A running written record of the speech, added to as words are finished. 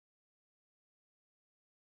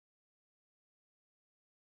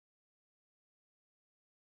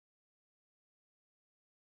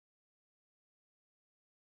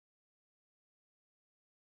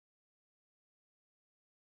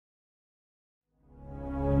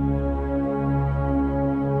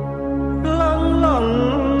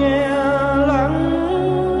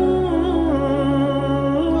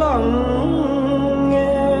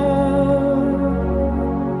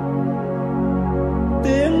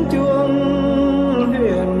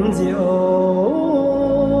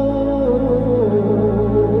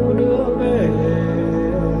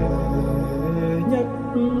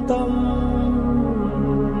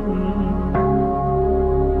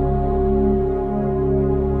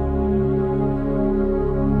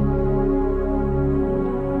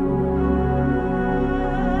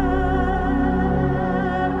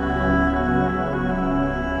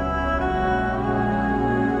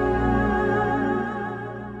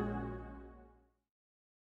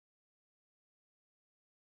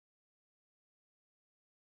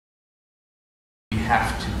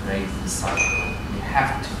have to break the cycle. We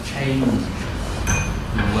have to change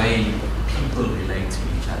the way people relate to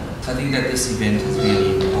each other. I think that this event is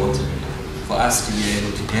really important for us to be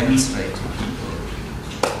able to demonstrate to people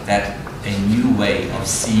that a new way of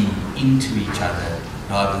seeing into each other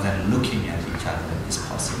rather than looking at each other is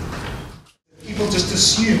possible. People just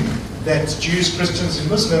assume that Jews, Christians and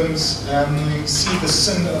Muslims see the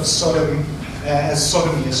sin of Sodom as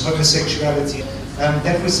sodomy, as homosexuality.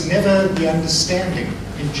 That was never the understanding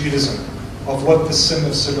in Judaism of what the sin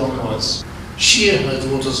of Sodom was. She and her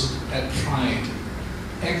daughters had pride,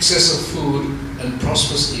 excess of food and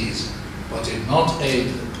prosperous ease, but did not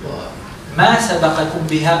aid the poor. ما سبقكم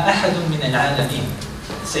بها أحد من العالمين,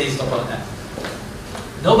 says the Quran.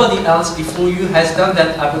 Nobody else before you has done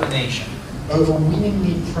that abomination.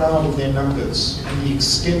 Overwhelmingly proud of their numbers and the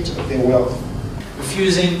extent of their wealth.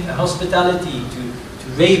 Refusing hospitality, to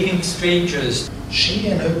raping strangers. She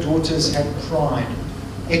and her daughters had pride,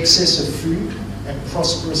 excess of food and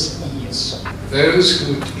prosperous ease. Those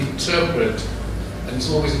who interpret, and it's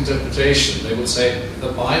always interpretation, they will say,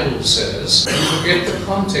 the Bible says, you forget the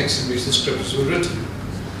context in which the scriptures were written.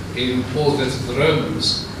 In Paul's letter to the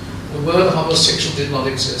Romans, the word homosexual did not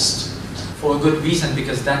exist. For a good reason,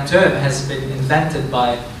 because that term has been invented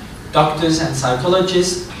by doctors and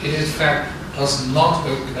psychologists. It in fact does not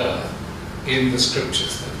occur in the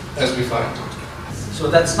scriptures, as we find it. So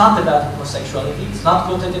that's not about homosexuality, it's not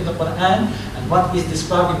quoted in the Quran, and what is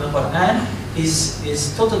described in the Quran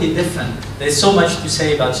is totally different. There's so much to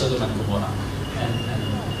say about Sodom and Gomorrah,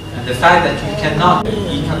 and the fact that you cannot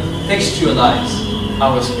contextualize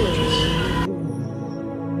our scriptures.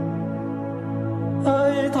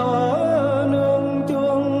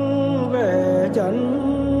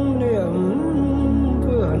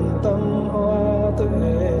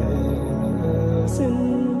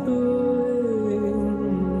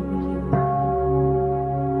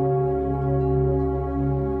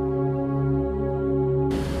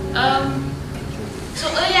 So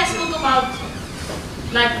earlier I spoke about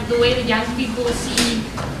like the way the young people see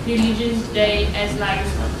religion today as like,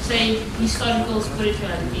 say, historical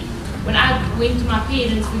spirituality. When I went to my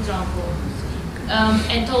parents, for example,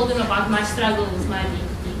 and told them about my struggle with my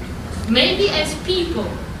identity, maybe as people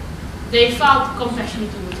they felt compassion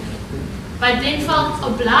towards me, but then felt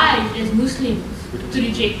obliged as Muslims to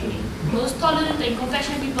reject me. Most tolerant and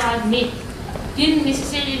compassionate people I've met didn't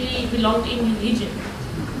necessarily belong to any religion,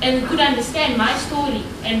 and could understand my story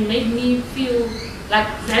and made me feel like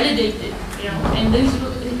validated, you know. And those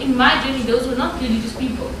were, in my journey, those were not religious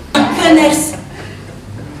people. Kinders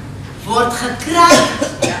word gekraak,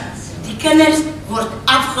 die kinders word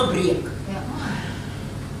afgebreek.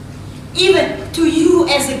 Even to you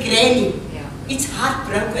as a granny, it's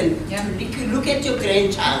heartbroken to look at your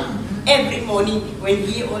grandchild every morning when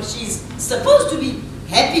he or she is supposed to be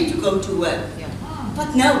happy to go to work.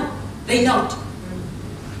 But no, they're not.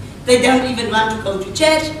 They don't even want to go to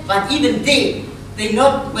church, but even there, they're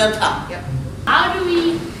not welcome. How do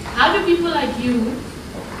people like you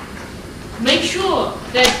make sure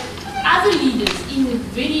that other leaders in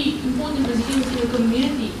very important positions in the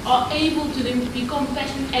community are able to then be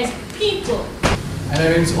compassionate as people? And I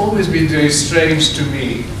mean, it's always been very strange to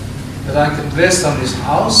me that I can bless somebody's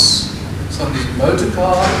house, somebody's motor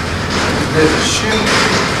car, bless a ship,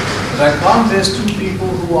 but I can't bless two people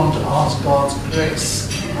who want to ask God's grace.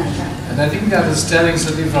 And I think that is telling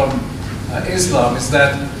something from Islam, is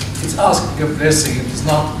that it's asking a blessing. It is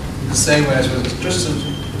not the same way as with Christians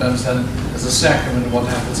would understand it as a sacrament, what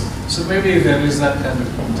happens. So maybe there is that kind of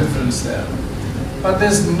difference there. But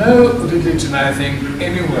there's no religion, I think,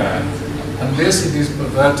 anywhere, unless it is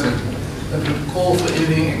perverted, that would call for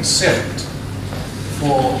anything except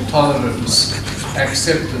for tolerance,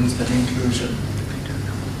 acceptance and inclusion.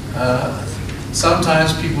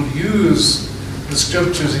 Sometimes people use the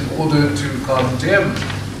scriptures in order to condemn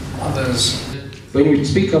others. When we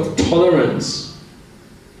speak of tolerance,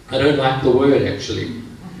 I don't like the word actually.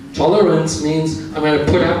 Tolerance means I'm going to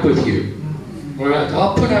put up with you. Alright,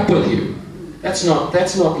 I'll put up with you. That's not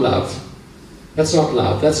love. That's not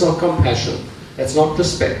love. That's not compassion. That's not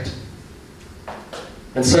respect.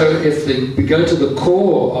 And so if we go to the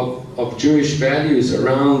core of Jewish values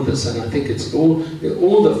around this, and I think it's all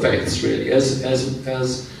the faiths really, as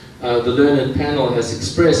the learned panel has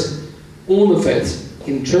expressed, all the faiths,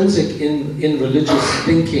 intrinsic in religious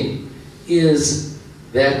thinking is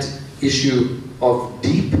that issue of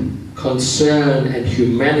deep concern and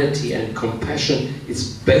humanity and compassion.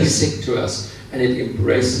 It's basic to us and it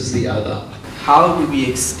embraces the other. How do we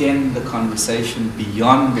extend the conversation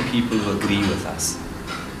beyond the people who agree with us,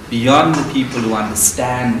 beyond the people who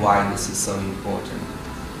understand why this is so important,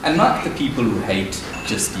 And not the people who hate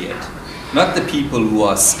just yet. Not the people who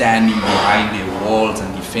are standing behind their walls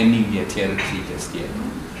and defending their territory just yet.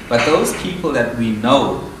 But those people that we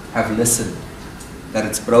know have listened, that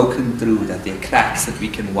it's broken through, that there are cracks that we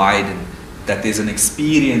can widen, that there's an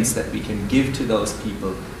experience that we can give to those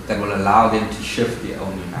people that will allow them to shift their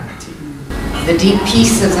own humanity. The deep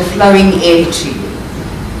peace of the flowing air to you,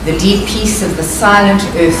 the deep peace of the silent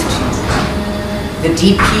earth to you, the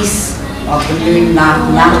deep peace of the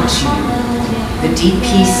moonlight night to you, the deep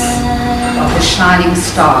peace of the shining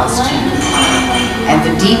stars to you, and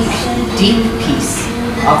the deep, deep peace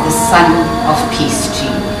of the sun of peace to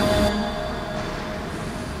you.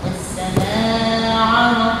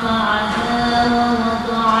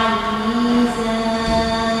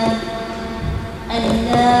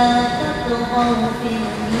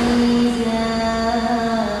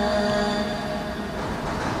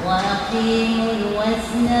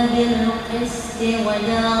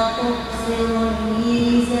 ولا تقصر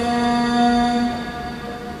الميزان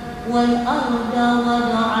والأرض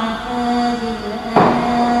وضعها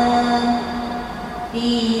للأنام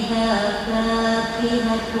فيها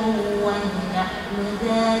فاكهة والنحل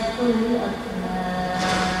ذات الأكمام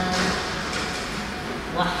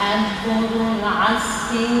وحب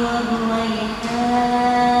العسل والريحان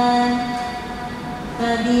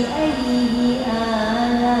فبأي